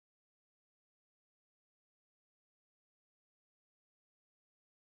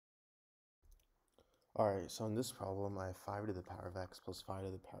Alright, so in this problem, I have 5 to the power of x plus 5 to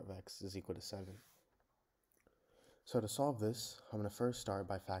the power of x is equal to 7. So to solve this, I'm going to first start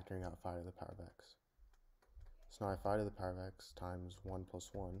by factoring out 5 to the power of x. So now I have 5 to the power of x times 1 plus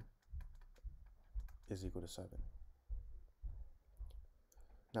 1 is equal to 7.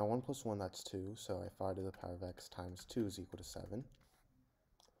 Now 1 plus 1, that's 2, so I have 5 to the power of x times 2 is equal to 7.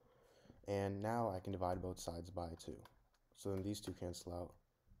 And now I can divide both sides by 2. So then these two cancel out,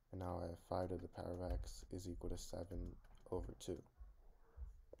 and now I have 5 to the power of x is equal to 7 over 2.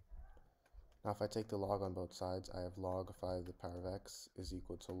 Now if I take the log on both sides, I have log 5 to the power of x is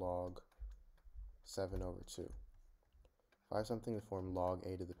equal to log 7 over 2. If I have something to form log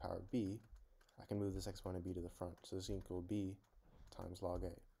a to the power of b, I can move this exponent b to the front. So this is equal to b times log a.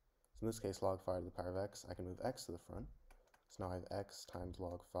 So in this case, log 5 to the power of x, I can move x to the front. So now I have x times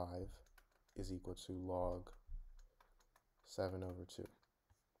log 5 is equal to log 7 over 2.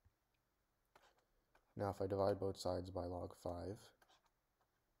 Now if I divide both sides by log 5,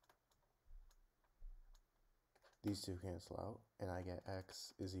 these two cancel out, and I get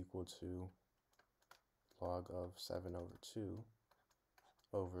x is equal to log of 7 over 2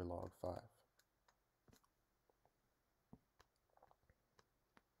 over log 5.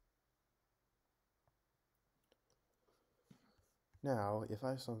 Now, if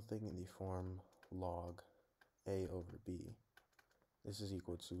I have something in the form log a over b, this is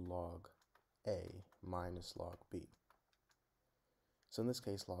equal to log a minus log b. So in this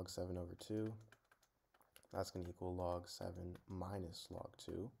case, log 7 over 2, that's going to equal log 7 minus log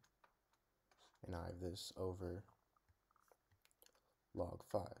 2. And I have this over log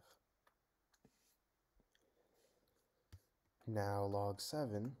 5. Now log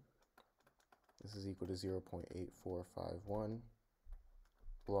 7, this is equal to 0.8451.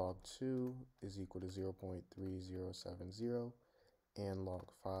 Log 2 is equal to 0.3070. And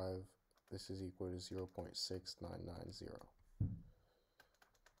log 5, this is equal to 0.6990.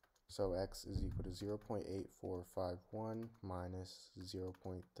 So x is equal to 0.8451 minus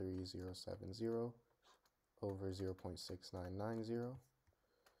 0.3070 over 0.6990,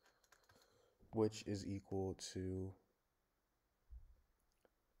 which is equal to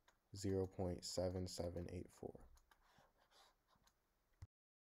 0.7784.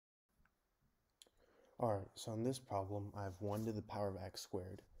 Alright, so in this problem, I have 1 to the power of x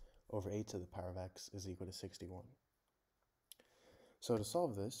squared over 8 to the power of x is equal to 61. So to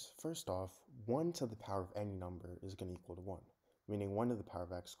solve this, first off, 1 to the power of any number is going to equal to 1, meaning 1 to the power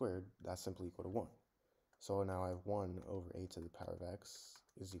of x squared, that's simply equal to 1. So now I have 1 over 8 to the power of x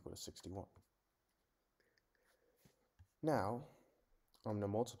is equal to 61. Now, I'm going to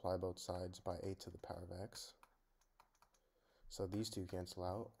multiply both sides by 8 to the power of x. So these two cancel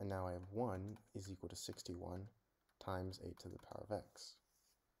out, and now I have 1 is equal to 61 times 8 to the power of x.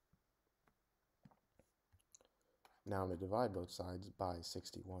 Now I'm going to divide both sides by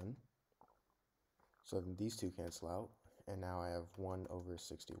 61. So then these two cancel out, and now I have 1 over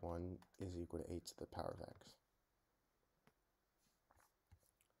 61 is equal to 8 to the power of x.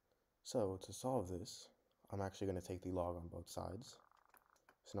 So to solve this, I'm actually going to take the log on both sides.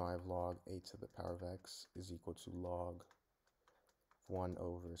 So now I have log 8 to the power of x is equal to log 1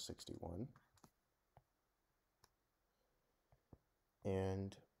 over 61.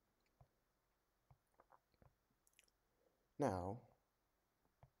 And now,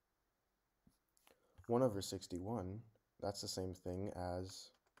 1 over 61, that's the same thing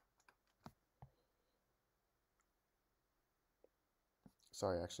as,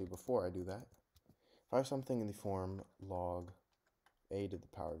 actually before I do that, if I have something in the form log a to the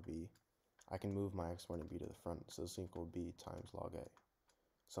power of b, I can move my exponent b to the front, so this is equal to b times log a.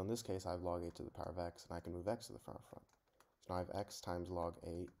 So in this case, I have log 8 to the power of x, and I can move x to the front. So now I have x times log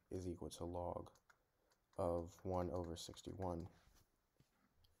 8 is equal to log of 1 over 61.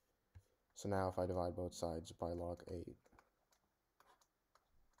 So now if I divide both sides by log 8,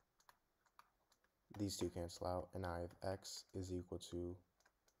 these two cancel out, and I have x is equal to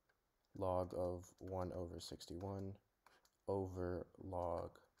log of 1 over 61 over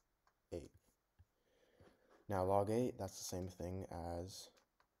log 8. Now log 8, that's the same thing as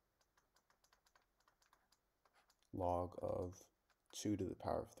log of 2 to the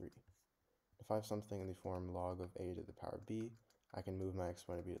power of 3. If I have something in the form log of a to the power of b, I can move my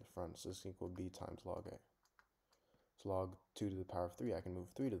exponent b to the front, so this is equal to b times log a. So log 2 to the power of 3, I can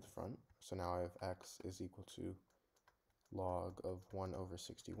move 3 to the front, so now I have x is equal to log of 1 over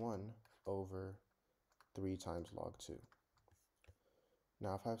 61 over 3 times log 2.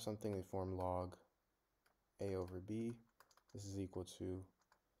 Now if I have something in the form log a over b, this is equal to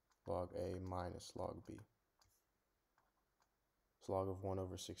log a minus log b. So log of 1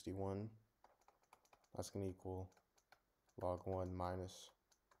 over 61 That's going to equal log 1 minus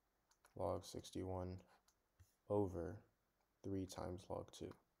log 61 over 3 times log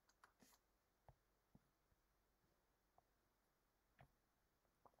 2.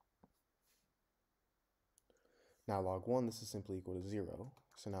 Now log 1, this is simply equal to 0.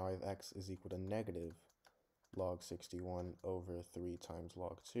 So now I have x is equal to negative log 61 over 3 times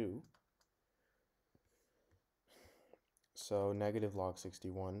log 2. So negative log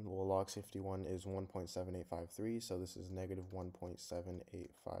 61, well, log 61 is 1.7853, so this is negative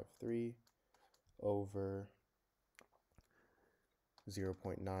 1.7853 over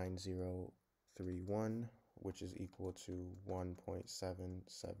 0.9031, which is equal to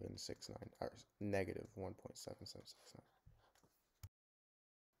 1.7769, or negative 1.7769.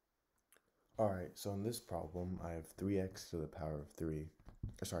 All right, so in this problem, I have 3x to the power of 3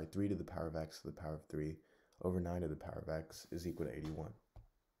 to the power of x to the power of 3 over 9 to the power of x is equal to 81.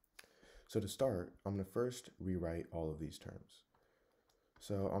 So to start, I'm going to first rewrite all of these terms.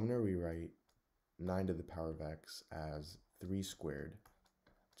 So I'm going to rewrite 9 to the power of x as 3 squared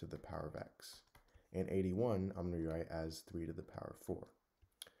to the power of x. And 81, I'm going to rewrite as 3 to the power of 4.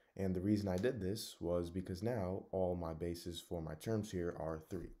 And the reason I did this was because now all my bases for my terms here are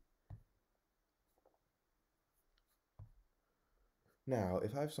 3. Now,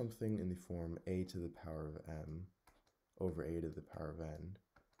 if I have something in the form a to the power of m over a to the power of n,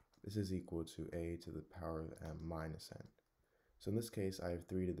 this is equal to a to the power of m minus n. So in this case, I have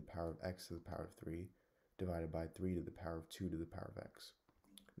 3 to the power of x to the power of 3 divided by 3 to the power of 2 to the power of x.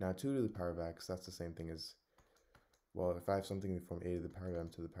 Now 2 to the power of x, that's the same thing as, well, if I have something in the form a to the power of m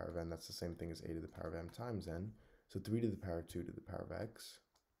to the power of n, that's the same thing as a to the power of m times n. So 3 to the power of 2 to the power of x,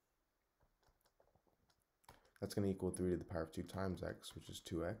 that's going to equal 3 to the power of 2 times x, which is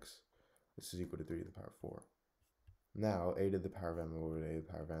 2x. This is equal to 3 to the power of 4. Now, a to the power of m over a to the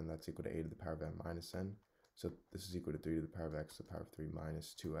power of n, that's equal to a to the power of m minus n. So this is equal to 3 to the power of x to the power of 3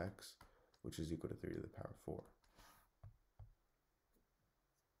 minus 2x, which is equal to 3 to the power of 4.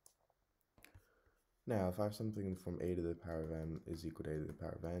 Now, if I have something from a to the power of m is equal to a to the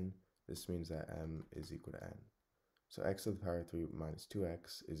power of n, this means that m is equal to n. So x to the power of 3 minus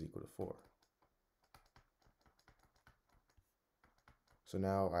 2x is equal to 4. So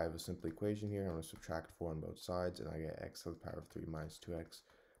now I have a simple equation here. I'm going to subtract 4 on both sides, and I get x to the power of 3 minus 2x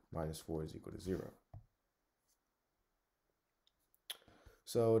minus 4 is equal to 0.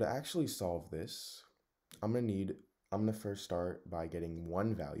 So to actually solve this, I'm going to first start by getting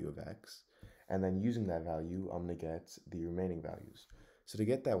one value of x, and then using that value, I'm going to get the remaining values. So to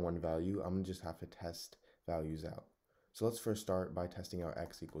get that one value, I'm going to just have to test values out. So let's first start by testing out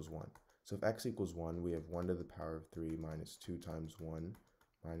x equals 1. So if x equals 1, we have 1 to the power of 3 minus 2 times 1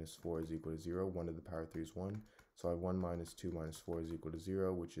 minus 4 is equal to 0. 1 to the power of 3 is 1. So I have 1 minus 2 minus 4 is equal to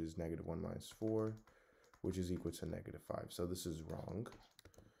 0, which is negative 1 minus 4, which is equal to negative 5. So this is wrong.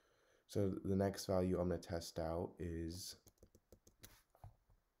 So the next value I'm going to test out is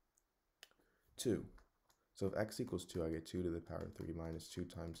 2. So if x equals 2, I get 2 to the power of 3 minus 2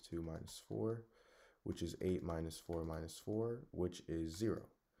 times 2 minus 4, which is 8 minus 4 minus 4, which is 0.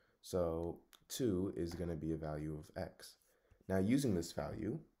 So 2 is going to be a value of x. Now using this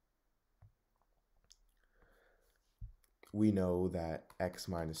value, we know that x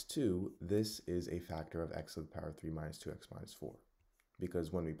minus 2, this is a factor of x to the power of 3 minus 2x minus 4.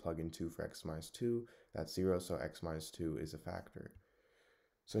 Because when we plug in 2 for x minus 2, that's 0, so x minus 2 is a factor.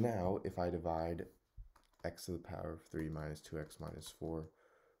 So now if I divide x to the power of 3 minus 2x minus 4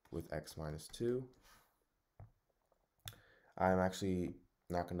 with x minus 2, I'm actually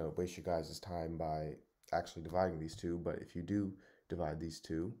not going to waste you guys' time by actually dividing these two, but if you do divide these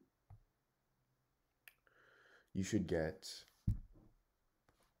two, you should get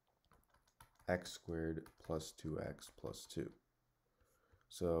x squared plus 2x plus 2.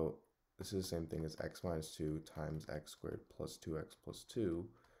 So this is the same thing as x minus 2 times x squared plus 2x plus 2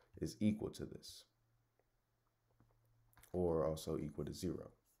 is equal to this, or also equal to 0.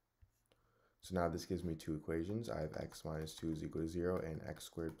 So now this gives me two equations. I have x minus 2 is equal to 0 and x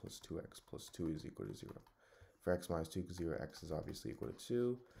squared plus 2x plus 2 is equal to 0. For x minus 2 equals 0, x is obviously equal to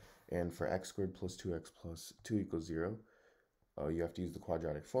 2. And for x squared plus 2x plus 2 equals 0, you have to use the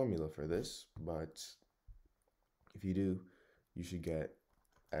quadratic formula for this. But if you do, you should get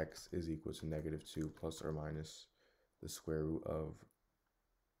x is equal to negative 2 plus or minus the square root of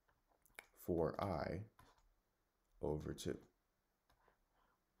 4i over 2.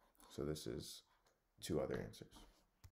 So this is two other answers.